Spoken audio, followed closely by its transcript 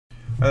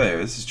Hi there,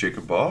 this is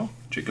Jacob Baugh,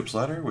 Jacob's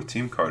Ladder with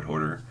Team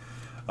Cardhoarder.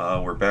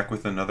 We're back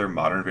with another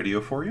modern video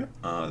for you.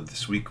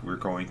 This week we're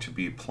going to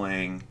be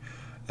playing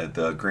at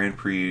the Grand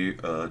Prix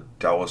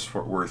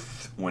Dallas-Fort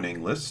Worth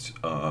winning list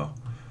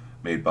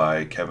made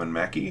by Kevin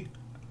Mackey.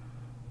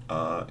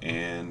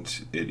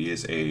 And it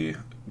is a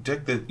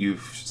deck that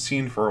you've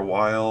seen for a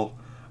while,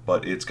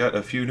 but it's got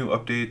a few new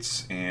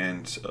updates,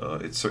 and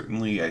it's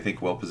certainly, I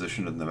think, well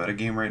positioned in the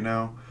metagame right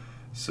now.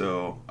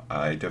 So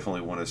I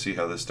definitely want to see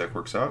how this deck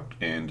works out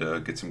and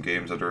get some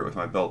games under it with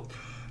my belt,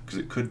 because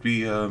it could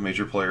be a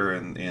major player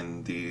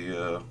in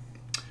the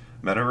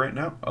meta right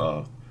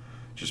now,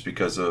 just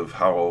because of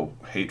how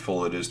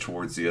hateful it is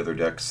towards the other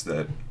decks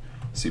that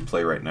see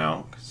play right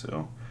now.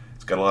 So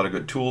it's got a lot of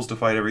good tools to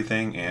fight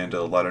everything, and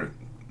a lot of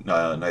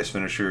nice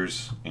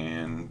finishers,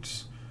 and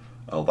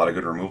a lot of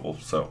good removal.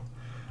 So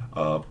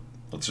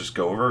let's just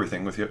go over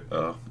everything with you.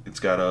 It's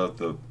got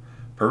the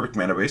perfect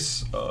mana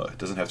base. It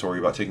doesn't have to worry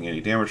about taking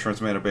any damage from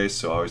its mana base,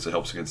 so obviously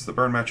helps against the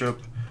burn matchup,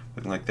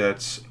 anything like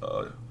that,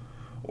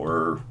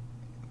 or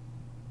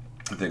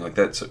anything like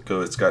that.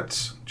 So it's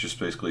got just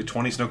basically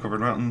 20 snow-covered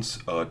mountains,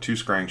 2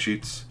 scrying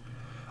sheets.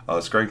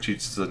 Scrying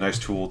sheets is a nice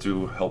tool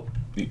to help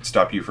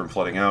stop you from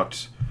flooding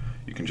out.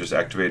 You can just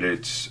activate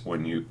it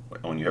when you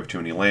have too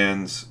many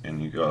lands, and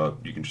you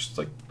can just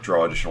like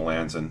draw additional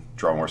lands and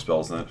draw more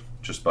spells in it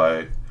just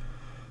by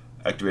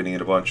activating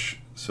it a bunch.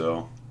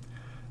 So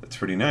that's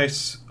pretty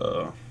nice.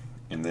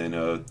 And then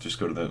just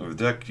go to the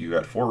deck. You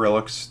got 4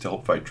 relics to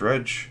help fight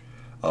Dredge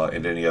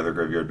and any other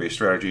graveyard-based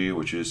strategy,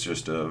 which is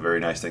just a very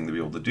nice thing to be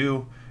able to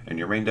do in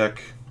your main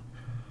deck.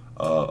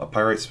 A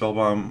Pyrite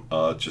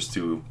Spellbomb, just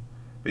to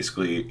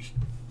basically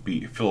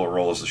fill a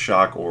role as a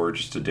shock or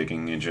just a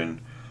digging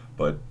engine,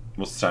 but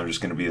most of the time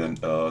just going to be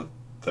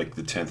like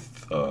the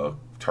 10th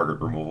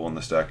target removal in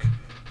this deck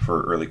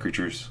for early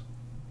creatures.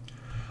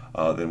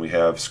 Then we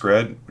have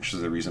Skred, which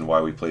is the reason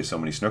why we play so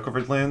many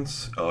snow-covered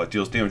lands. It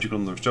deals damage equal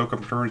to the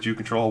snow-covered turns you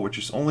control, which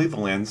is only the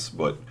lands,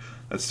 but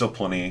that's still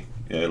plenty.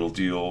 It'll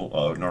deal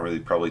normally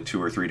probably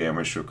 2 or 3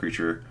 damage to a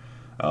creature,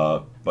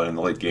 but in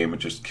the late game it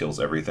just kills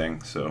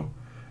everything. So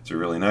it's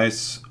really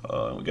nice.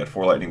 We got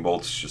 4 lightning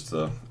bolts, just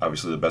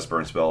obviously the best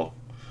burn spell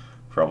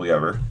probably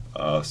ever.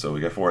 So we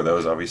got 4 of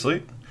those,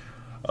 obviously.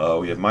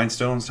 We have Mind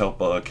Stones to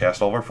help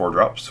cast all of our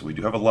 4-drops. We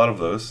do have a lot of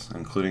those,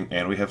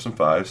 and we have some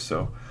 5s,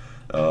 so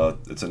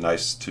it's a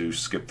nice to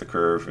skip the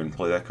curve and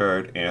play that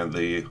card, and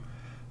the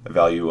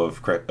value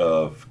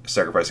of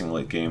sacrificing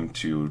late game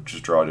to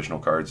just draw additional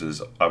cards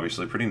is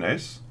obviously pretty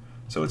nice.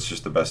 So it's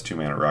just the best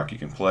 2-mana rock you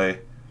can play.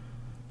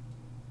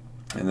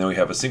 And then we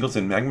have a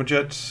Singleton Magma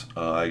Jet,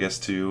 I guess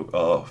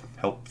to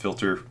help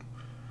filter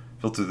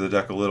the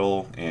deck a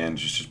little and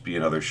just be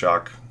another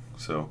shock.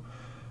 So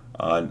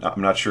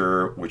I'm not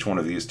sure which one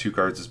of these 2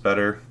 cards is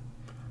better,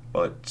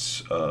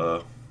 but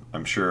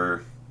I'm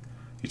sure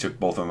he took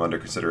both of them under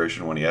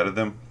consideration when he added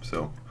them,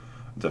 so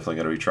I'm definitely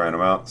going to be trying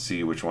them out,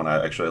 see which one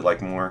I actually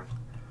like more.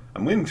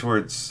 I'm leaning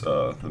towards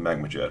the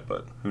Magma Jet,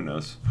 but who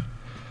knows.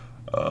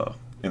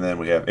 And then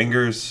we have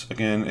Ingers.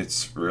 Again,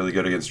 it's really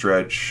good against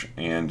Dredge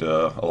and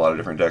a lot of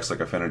different decks like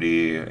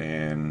Affinity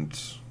and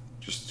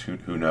just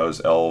who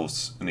knows,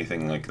 Elves,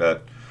 anything like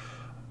that.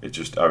 It's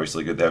just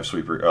obviously good to have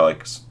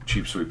like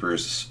cheap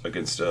sweepers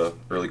against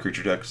early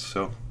creature decks,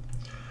 so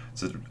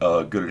it's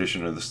a good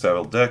addition to the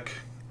style deck.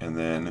 And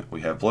then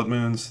we have Blood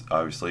Moons,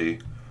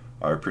 obviously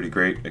are pretty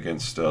great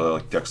against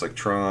like decks like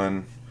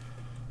Tron.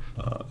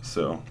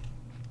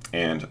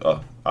 And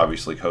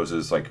obviously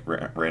Hoses like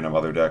random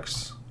other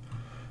decks,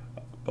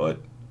 but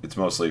it's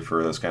mostly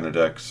for those kind of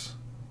decks.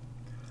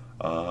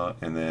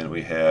 And then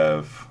we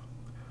have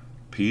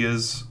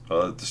Pias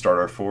to start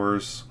our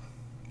 4s,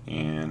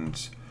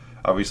 and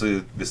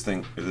obviously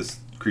this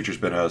creature's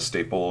been a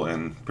staple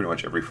in pretty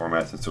much every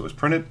format since it was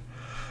printed.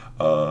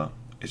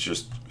 It's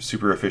just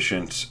super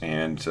efficient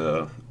and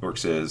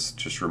works as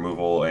just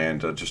removal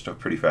and just a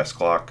pretty fast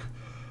clock.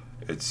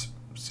 It's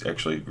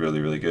actually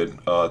really, really good.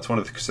 It's one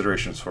of the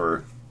considerations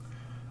for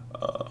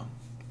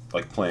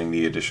like playing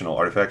the additional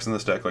artifacts in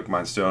this deck, like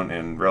Mind Stone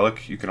and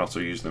Relic. You can also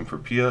use them for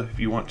Pia if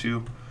you want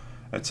to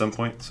at some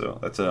point. So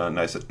that's a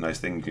nice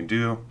thing you can do.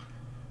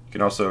 You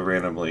can also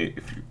randomly,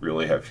 if you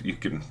really have,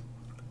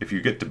 if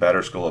you get to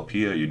Batterskull a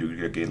Pia, you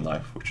do gain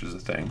life, which is a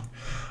thing.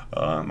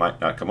 Might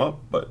not come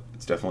up, but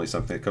it's definitely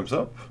something that comes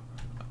up.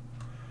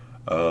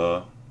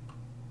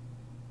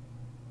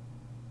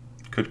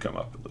 Could come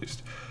up at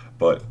least.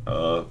 But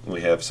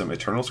we have some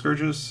Eternal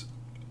Scourges.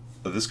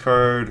 This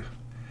card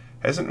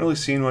hasn't really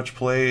seen much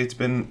play.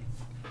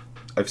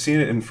 I've seen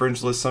it in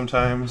fringe lists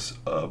sometimes,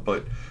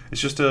 but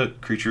it's just a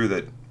creature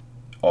that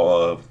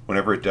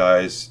whenever it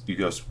dies, you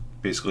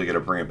basically get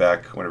to bring it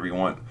back whenever you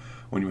want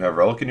when you have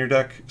Relic in your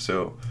deck.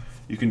 So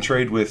you can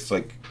trade with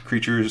like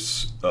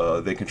creatures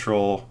they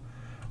control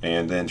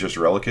and then just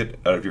Relic it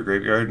out of your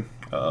graveyard.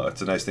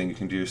 It's a nice thing you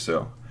can do.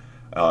 So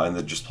and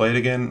then just play it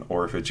again,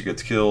 or if it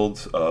gets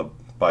killed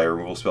by a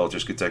removal spell, it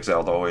just gets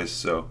exiled always.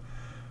 So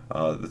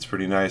that's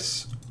pretty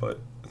nice, but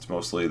it's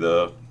mostly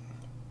the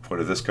point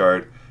of this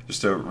card.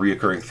 just a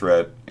reoccurring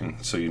threat,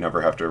 and so you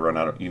never have to run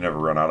out. You never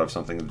run out of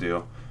something to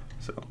do.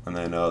 So, and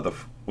then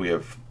we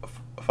have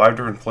five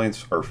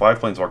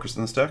planeswalkers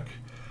in this deck.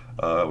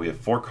 We have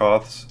 4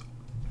 Koths.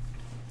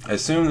 I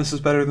assume this is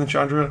better than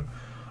Chandra,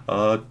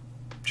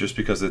 just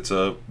because it's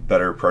a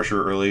better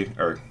pressure early,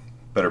 or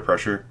better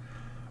pressure,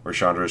 where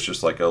Chandra is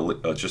just like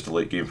just a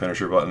late game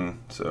finisher button.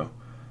 So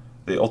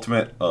the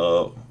ultimate,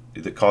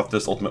 the Koth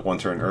does ultimate 1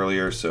 turn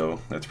earlier, so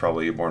that's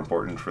probably more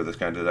important for this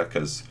kind of deck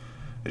because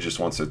it just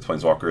wants its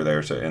planeswalker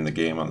there to end the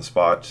game on the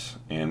spot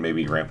and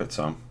maybe ramp it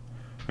some.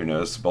 Who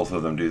knows? Both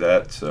of them do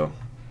that. So,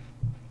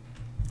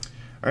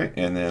 all right,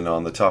 and then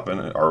on the top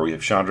end, we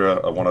have Chandra,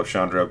 a 1-of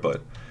Chandra,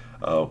 but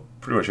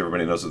pretty much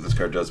everybody knows what this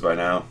card does by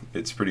now.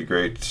 It's pretty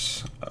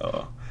great.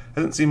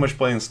 Hasn't seen much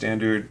play in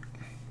Standard,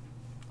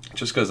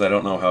 just because I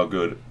don't know how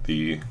good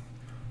the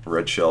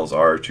red shells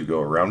are to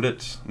go around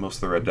it. Most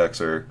of the red decks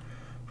are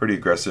pretty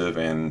aggressive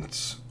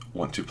and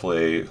want to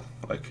play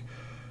like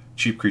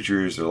cheap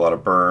creatures. There's a lot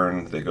of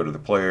burn. They go to the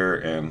player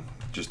and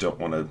just don't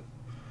want to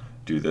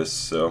do this.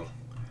 So,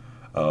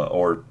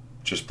 or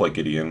just play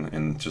Gideon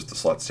and just the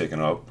slots taken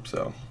up.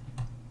 So, all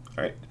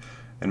right.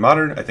 In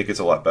Modern, I think it's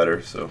a lot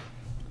better. So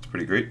it's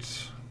pretty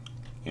great.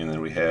 And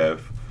then we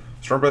have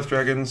Stormbreath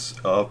Dragons,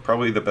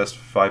 probably the best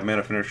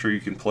 5-mana finisher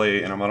you can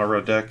play in a mono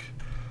red deck.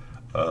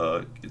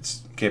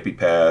 It can't be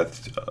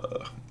pathed,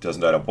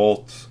 doesn't die to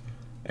bolt,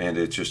 and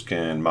it just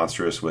can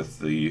monstrous with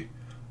the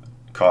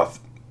Koth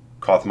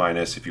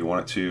minus if you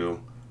want it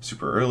to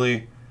super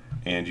early,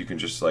 and you can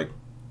just like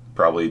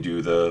probably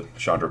do the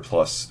Chandra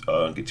plus,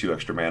 get 2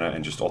 extra mana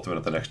and just ultimate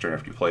it the next turn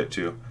after you play it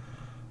too,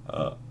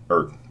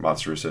 or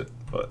monstrous it,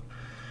 but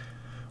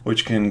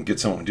which can get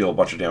someone deal a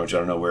bunch of damage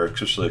out of nowhere,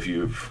 especially if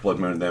you've Blood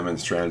Mooned them and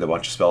stranded a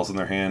bunch of spells in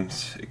their hand.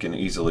 It can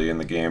easily end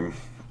the game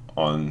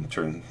on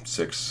turn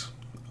 6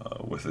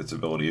 with its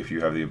ability if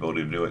you have the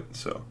ability to do it.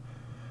 So,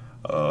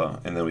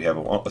 and then we have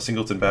a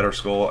Singleton Batter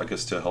Skull, I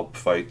guess, to help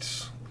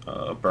fight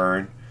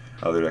burn,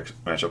 other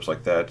matchups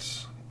like that.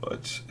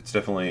 But it's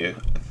definitely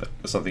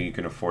something you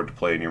can afford to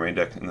play in your main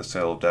deck in this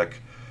style of deck,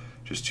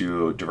 just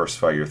to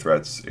diversify your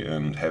threats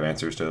and have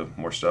answers to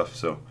more stuff.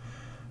 So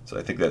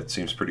I think that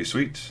seems pretty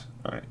sweet.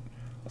 Alright,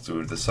 let's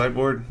move to the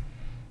sideboard.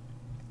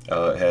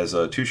 It has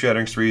 2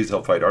 Shattering Sprees to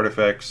help fight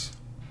artifacts.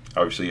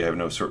 Obviously you have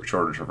no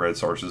shortage of red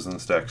sources in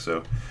this deck,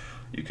 so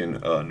you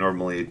can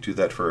normally do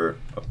that for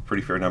a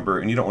pretty fair number,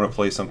 and you don't want to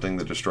play something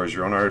that destroys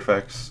your own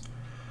artifacts.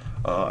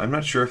 I'm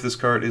not sure if this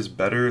card is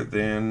better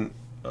than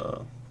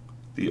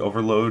the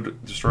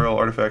Overload Destroy All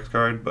Artifacts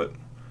card, but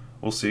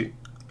we'll see.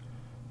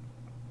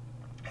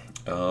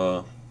 We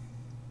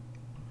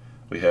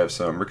have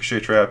some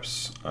Ricochet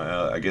Traps,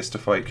 I guess to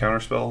fight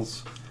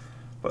counterspells.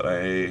 But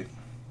I'm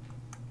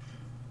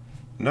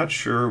not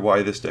sure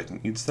why this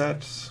deck needs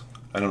that.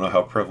 I don't know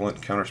how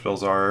prevalent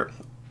counterspells are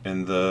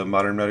in the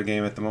Modern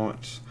metagame at the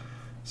moment.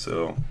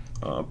 So,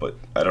 but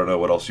I don't know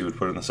what else you would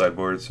put in the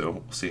sideboard, so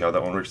we'll see how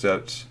that one works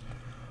out.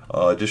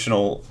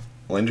 Additional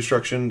land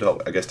destruction, to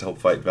help, I guess to help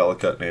fight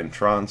Valakut and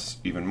Trance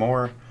even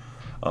more.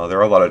 There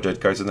are a lot of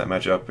dead cards in that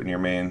matchup in your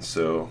main,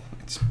 so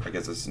I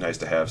guess it's nice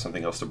to have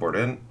something else to board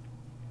in.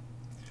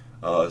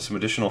 Some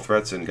additional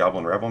threats in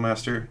Goblin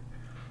Rabblemaster.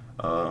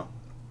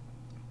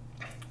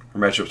 For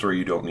matchups where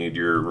you don't need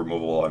your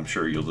removal, I'm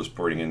sure you'll just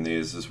boarding in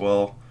these as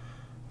well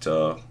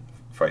to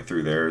fight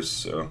through theirs.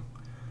 So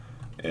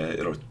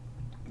it'll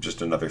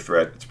just another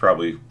threat. It's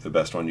probably the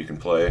best one you can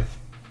play.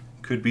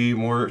 Could be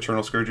more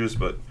Eternal Scourges,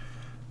 but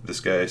this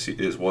guy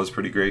was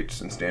pretty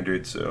great in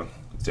Standard, so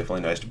it's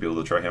definitely nice to be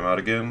able to try him out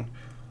again.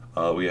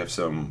 We have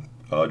some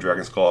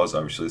Dragon's Claws.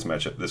 Obviously,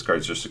 this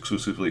card's just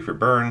exclusively for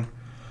burn,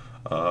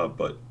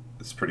 but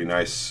it's a pretty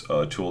nice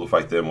tool to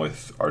fight them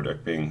with our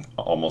deck being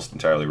almost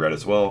entirely red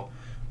as well.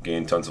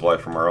 Gain tons of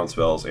life from our own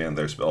spells and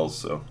their spells,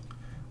 so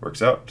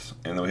works out.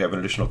 And then we have an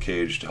additional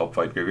Cage to help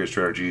fight graveyard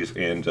strategies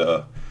and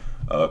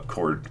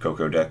Cord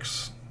Coco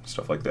decks,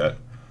 stuff like that.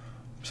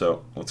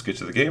 So let's get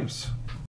to the games.